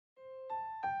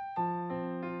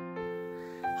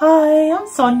Hi, I'm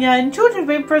Sonia and Children of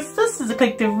Empress. This is a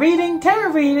collective reading, tarot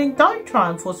reading. Don't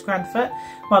try and force ground fit.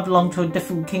 Might belong to a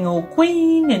different king or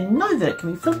queen and know that it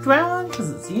can be flipped around because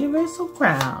it's a universal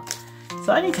crown.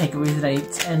 So only take it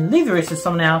resonates and leave the rest to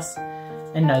someone else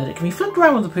and know that it can be flipped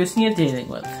around with the person you're dealing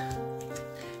with.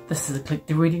 This is a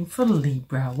collective reading for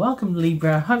Libra. Welcome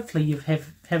Libra. Hopefully you're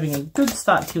having a good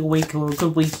start to your week or a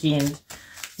good weekend,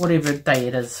 whatever day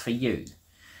it is for you.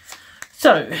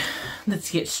 So,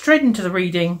 let's get straight into the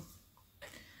reading.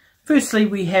 Firstly,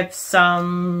 we have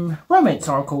some romance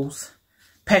oracles.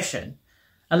 Passion.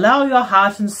 Allow your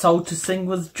heart and soul to sing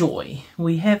with joy.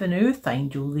 We have an earth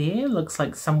angel there. Looks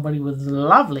like somebody with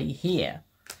lovely hair.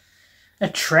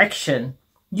 Attraction.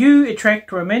 You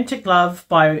attract romantic love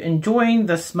by enjoying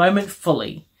this moment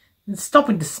fully and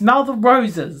stopping to smell the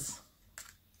roses.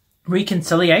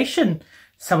 Reconciliation.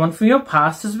 Someone from your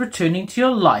past is returning to your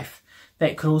life.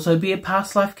 That could also be a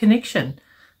past life connection.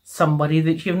 Somebody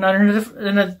that you've known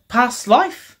in a past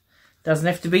life. Doesn't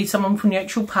have to be someone from the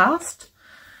actual past.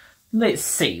 Let's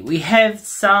see. We have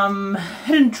some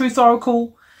hidden truth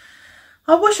oracle.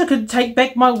 I wish I could take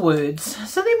back my words.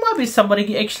 So there might be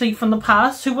somebody actually from the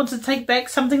past who wants to take back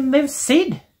something they've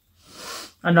said.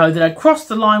 I know that I crossed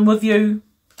the line with you.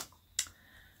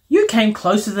 You came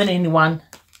closer than anyone.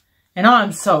 And I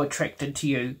am so attracted to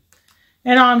you.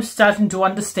 And I'm starting to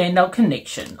understand our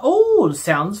connection. Oh,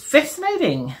 sounds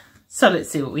fascinating. So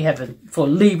let's see what we have for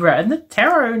Libra in the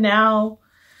tarot now.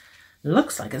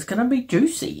 Looks like it's going to be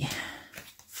juicy.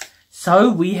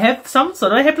 So we have some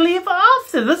sort of happily ever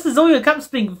after. This is all your cups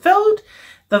being filled.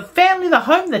 The family, the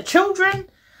home, the children.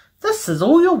 This is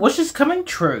all your wishes coming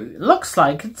true. Looks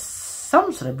like it's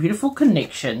some sort of beautiful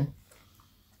connection.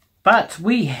 But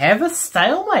we have a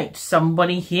stalemate.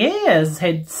 Somebody here has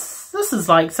had... This is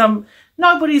like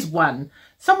nobody's won.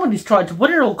 Somebody's tried to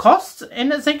win at all costs,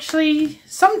 and it's actually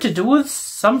something to do with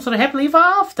some sort of happily ever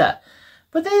after.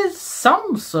 But there's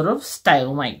some sort of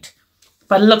stalemate.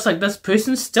 But it looks like this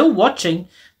person's still watching.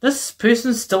 This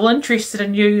person's still interested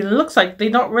in you. It looks like they're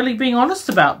not really being honest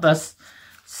about this.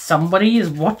 Somebody is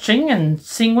watching and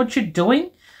seeing what you're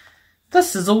doing.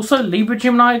 This is also Libra,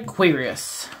 Gemini,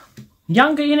 Aquarius.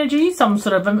 Younger energy, some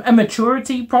sort of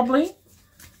immaturity probably.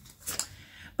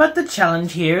 But the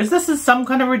challenge here is this is some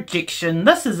kind of rejection.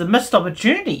 This is a missed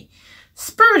opportunity.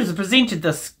 Spirit has presented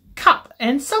this cup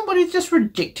and somebody's just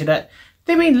rejected it.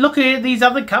 They've been looking at these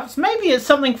other cups. Maybe it's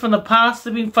something from the past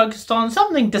they've been focused on,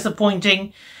 something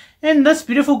disappointing. And this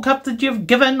beautiful cup that you've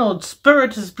given or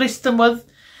Spirit has blessed them with,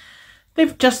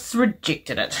 they've just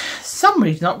rejected it.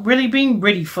 Somebody's not really been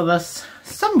ready for this.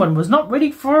 Someone was not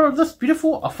ready for this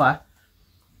beautiful offer.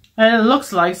 And it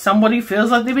looks like somebody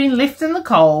feels like they've been left in the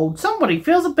cold. Somebody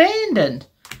feels abandoned.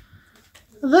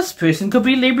 This person could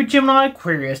be Libra, Gemini,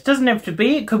 Aquarius. Doesn't have to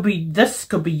be. It could be this.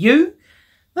 Could be you.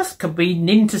 This could be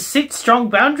needing to set strong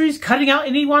boundaries. Cutting out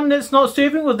anyone that's not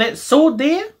serving with that sword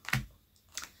there.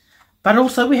 But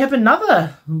also we have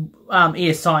another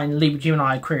air sign, Libra,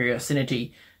 Gemini, Aquarius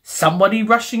energy. Somebody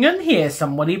rushing in here.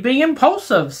 Somebody being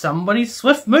impulsive. Somebody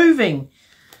swift moving.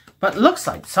 But it looks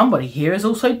like somebody here is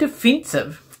also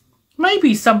defensive.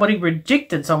 Maybe somebody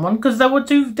rejected someone because they were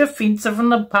too defensive in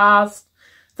the past.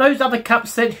 Those other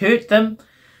cups that hurt them.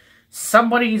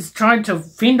 Somebody's trying to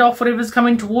fend off whatever's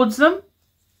coming towards them.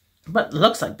 But it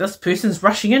looks like this person's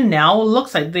rushing in now. It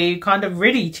looks like they're kind of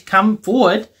ready to come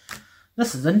forward.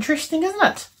 This is interesting, isn't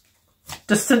it?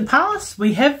 Distant past.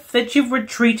 We have that you've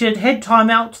retreated, had time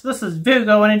out. This is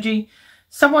Virgo energy.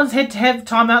 Someone's had to have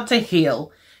time out to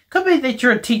heal. Could be that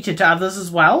you're a teacher to others as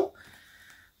well.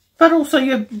 But also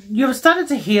you've started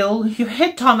to heal. You've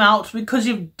had time out because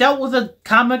you've dealt with a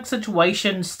karmic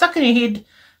situation, stuck in your head,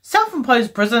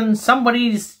 self-imposed prison.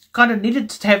 Somebody's kind of needed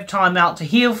to have time out to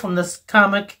heal from this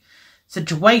karmic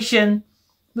situation.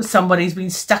 Somebody's been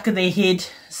stuck in their head.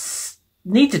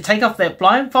 Need to take off that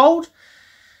blindfold.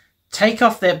 Take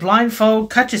off that blindfold,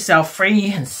 cut yourself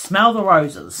free and smell the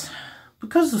roses.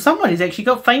 Because somebody's actually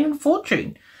got fame and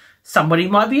fortune. Somebody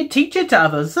might be a teacher to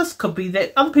others. This could be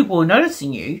that other people are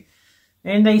noticing you.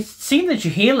 And they see that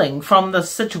you're healing from the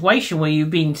situation where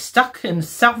you've been stuck in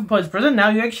self-imposed prison. Now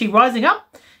you're actually rising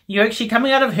up. You're actually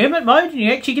coming out of hermit mode and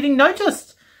you're actually getting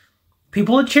noticed.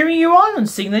 People are cheering you on and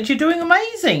seeing that you're doing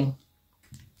amazing.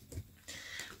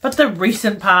 But the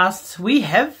recent past, we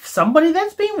have somebody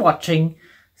that's been watching.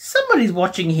 Somebody's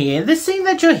watching here. They're seeing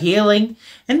that you're healing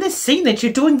and they're seeing that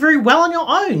you're doing very well on your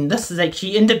own. This is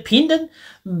actually independent.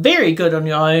 Very good on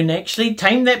your own. Actually,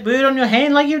 tame that bird on your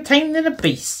hand like you're taming a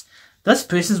beast. This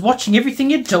person's watching everything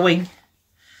you're doing.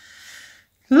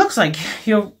 Looks like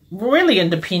you're really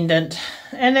independent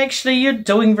and actually you're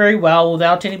doing very well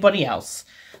without anybody else.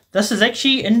 This is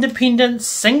actually independent,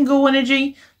 single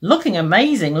energy. Looking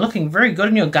amazing, looking very good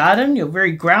in your garden. You're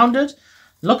very grounded,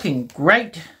 looking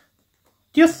great.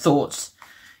 Your thoughts.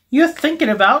 You're thinking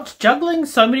about juggling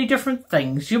so many different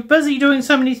things. You're busy doing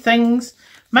so many things.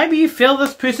 Maybe you feel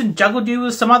this person juggled you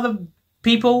with some other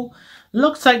people.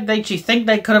 Looks like they actually think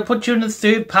they could have put you in a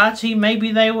third party.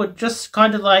 Maybe they were just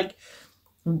kind of like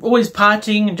always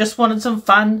partying and just wanted some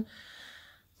fun.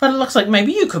 But it looks like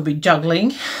maybe you could be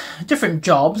juggling different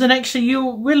jobs and actually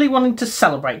you're really wanting to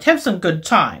celebrate, have some good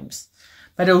times.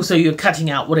 But also you're cutting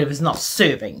out whatever's not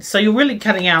serving. So you're really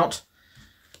cutting out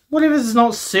whatever's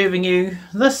not serving you.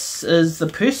 This is the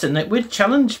person that we're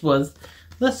challenged with.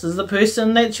 This is the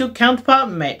person that's your counterpart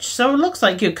match. So it looks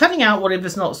like you're cutting out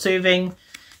whatever's not serving.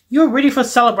 You're ready for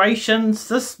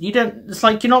celebrations. It's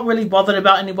like you're not really bothered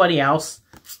about anybody else.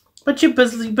 But you're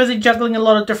busy juggling a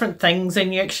lot of different things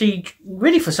and you're actually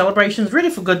ready for celebrations, ready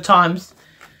for good times.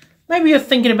 Maybe you're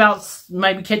thinking about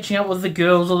maybe catching up with the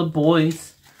girls or the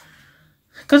boys.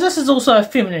 Because this is also a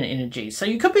feminine energy. So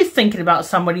you could be thinking about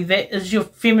somebody that is your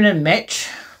feminine match.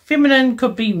 Feminine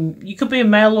could be, you could be a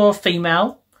male or a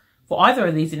female for either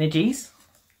of these energies.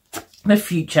 The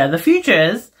future. The future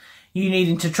is you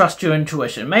needing to trust your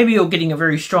intuition. Maybe you're getting a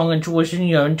very strong intuition.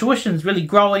 Your intuition's really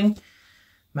growing.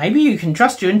 Maybe you can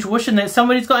trust your intuition that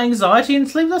somebody's got anxiety and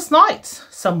sleepless nights.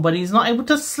 Somebody's not able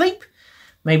to sleep.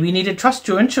 Maybe you need to trust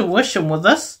your intuition with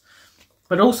this.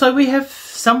 But also we have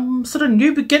some sort of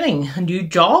new beginning, a new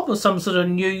job or some sort of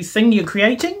new thing you're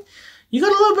creating. You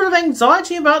got a little bit of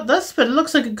anxiety about this, but it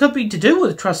looks like it could be to do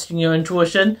with trusting your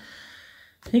intuition.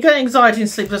 You got anxiety and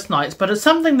sleepless nights, but it's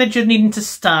something that you're needing to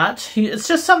start. It's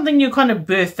just something you're kind of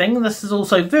birthing. This is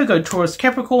also Virgo, Taurus,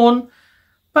 Capricorn.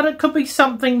 But it could be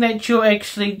something that you're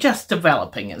actually just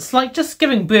developing. It's like just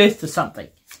giving birth to something.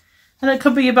 And it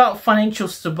could be about financial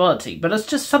stability. But it's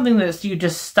just something that you're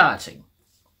just starting.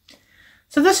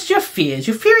 So this is your fears.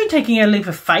 You're fearing taking a leap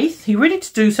of faith. You're ready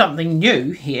to do something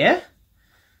new here.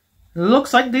 It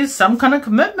looks like there's some kind of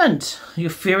commitment. You're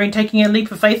fearing taking a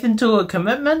leap of faith into a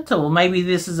commitment. Or maybe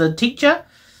this is a teacher.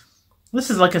 This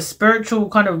is like a spiritual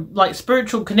kind of like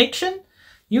spiritual connection.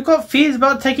 You've got fears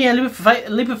about taking a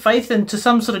leap of faith into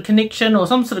some sort of connection or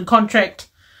some sort of contract,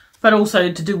 but also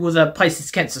to do with a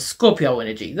Pisces, Cancer, Scorpio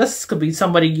energy. This could be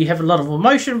somebody you have a lot of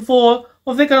emotion for,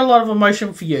 or they've got a lot of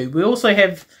emotion for you. We also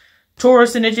have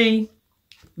Taurus energy.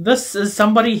 This is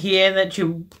somebody here that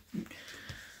you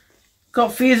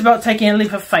got fears about taking a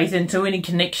leap of faith into any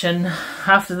connection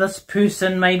after this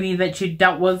person maybe that you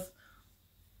dealt with.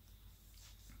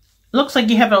 Looks like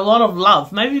you have a lot of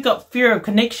love. Maybe you've got fear of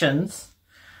connections.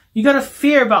 You got a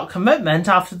fear about commitment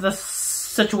after this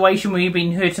situation where you've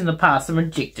been hurt in the past and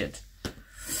rejected.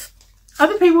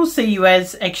 Other people see you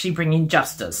as actually bringing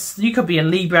justice. You could be a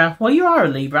Libra. Well, you are a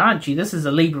Libra, aren't you? This is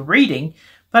a Libra reading.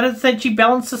 But it's that you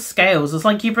balance the scales. It's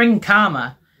like you bring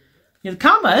karma. The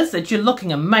karma is that you're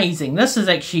looking amazing. This is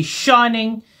actually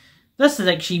shining. This is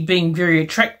actually being very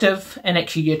attractive and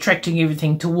actually attracting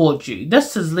everything towards you.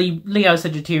 This is Leo,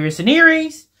 Sagittarius and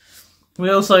Aries. We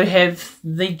also have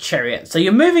the Chariot. So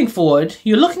you're moving forward.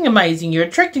 You're looking amazing. You're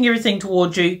attracting everything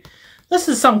towards you. This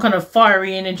is some kind of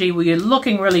fiery energy where you're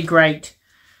looking really great.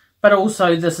 But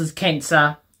also this is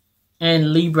Cancer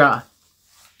and Libra.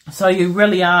 So you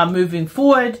really are moving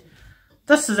forward.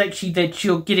 This is actually that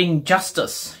you're getting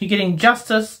justice. You're getting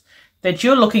justice, that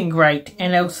you're looking great,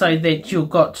 and also that you've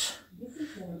got,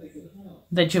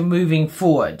 that you're moving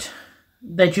forward.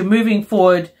 That you're moving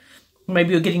forward.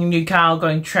 Maybe you're getting a new car or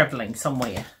going travelling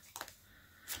somewhere.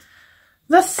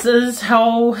 This is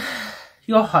how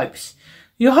your hopes.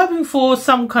 You're hoping for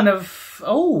some kind of,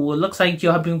 oh, it looks like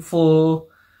you're hoping for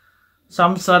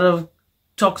some sort of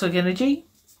toxic energy.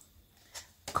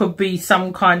 Could be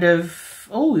some kind of,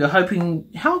 oh, you're hoping,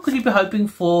 how could you be hoping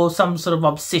for some sort of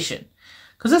obsession?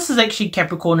 Because this is actually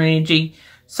Capricorn energy.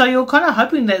 So you're kind of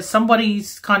hoping that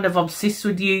somebody's kind of obsessed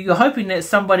with you. You're hoping that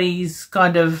somebody's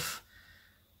kind of,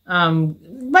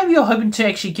 maybe you're hoping to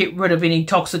actually get rid of any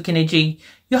toxic energy.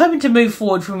 You're hoping to move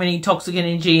forward from any toxic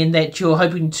energy and that you're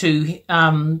hoping to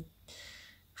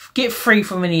get free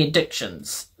from any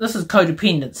addictions. This is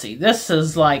codependency. This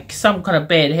is like some kind of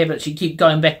bad habits you keep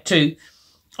going back to.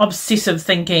 Obsessive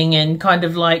thinking and kind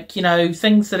of like, you know,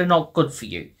 things that are not good for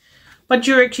you. But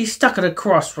you're actually stuck at a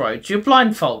crossroads. You're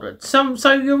blindfolded.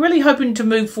 So you're really hoping to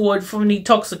move forward from any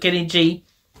toxic energy.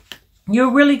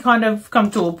 You're really kind of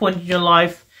come to a point in your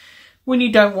life when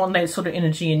you don't want that sort of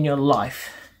energy in your life.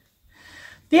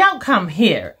 The outcome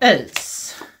here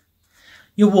is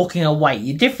you're walking away.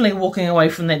 You're definitely walking away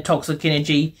from that toxic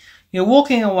energy. You're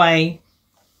walking away.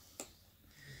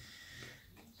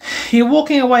 you're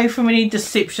walking away from any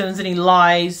deceptions, any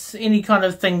lies, any kind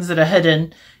of things that are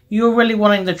hidden. You're really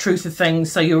wanting the truth of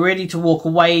things, so you're ready to walk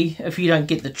away if you don't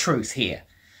get the truth here.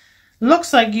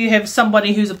 Looks like you have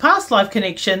somebody who's a past life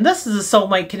connection. This is a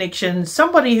soulmate connection.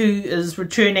 Somebody who is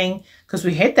returning, because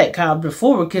we had that card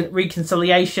before,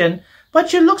 reconciliation.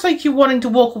 But it looks like you're wanting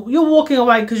to you're walking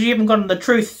away because you haven't gotten the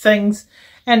truth of things.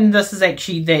 And this is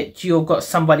actually that you've got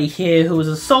somebody here who is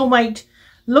a soulmate.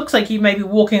 Looks like you may be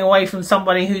walking away from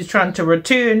somebody who's trying to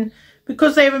return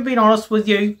because they haven't been honest with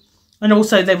you. And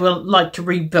also they would like to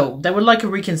rebuild. They would like a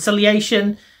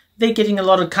reconciliation. They're getting a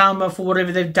lot of karma for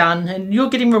whatever they've done. And you're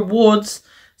getting rewards.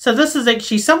 So this is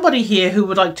actually somebody here who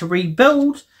would like to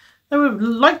rebuild. They would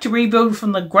like to rebuild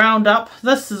from the ground up.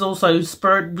 This is also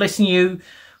Spirit blessing you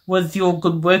with your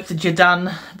good work that you've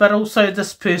done. But also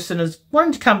this person is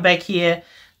wanting to come back here.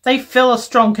 They feel a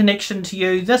strong connection to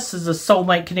you. This is a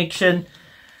soulmate connection.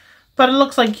 But it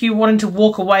looks like you're wanting to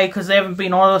walk away because they haven't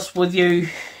been honest with you.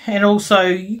 And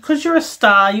also, because you're a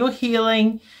star, you're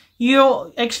healing,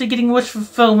 you're actually getting wish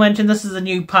fulfillment, and this is a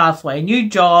new pathway, a new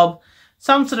job,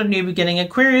 some sort of new beginning,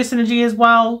 Aquarius energy as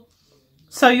well.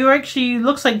 So you're actually,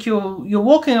 looks like you're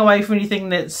walking away from anything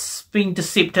that's been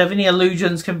deceptive, any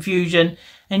illusions, confusion,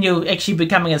 and you're actually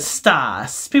becoming a star.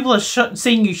 People are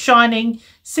seeing you shining,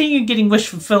 seeing you getting wish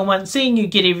fulfillment, seeing you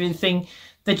get everything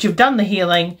that you've done the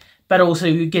healing, but also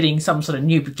you're getting some sort of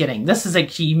new beginning. This is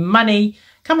actually money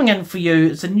coming in for you.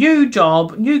 It's a new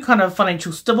job, new kind of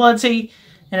financial stability,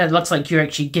 and it looks like you're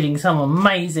actually getting some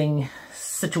amazing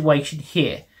situation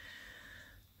here.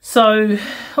 So,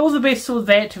 all the best with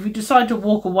that. If you decide to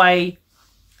walk away,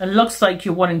 it looks like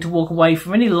you're wanting to walk away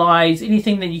from any lies,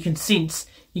 anything that you can sense,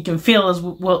 you can feel is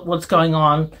what's going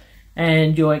on,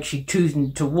 and you're actually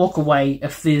choosing to walk away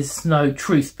if there's no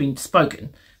truth being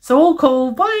spoken. So all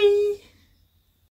cool, bye!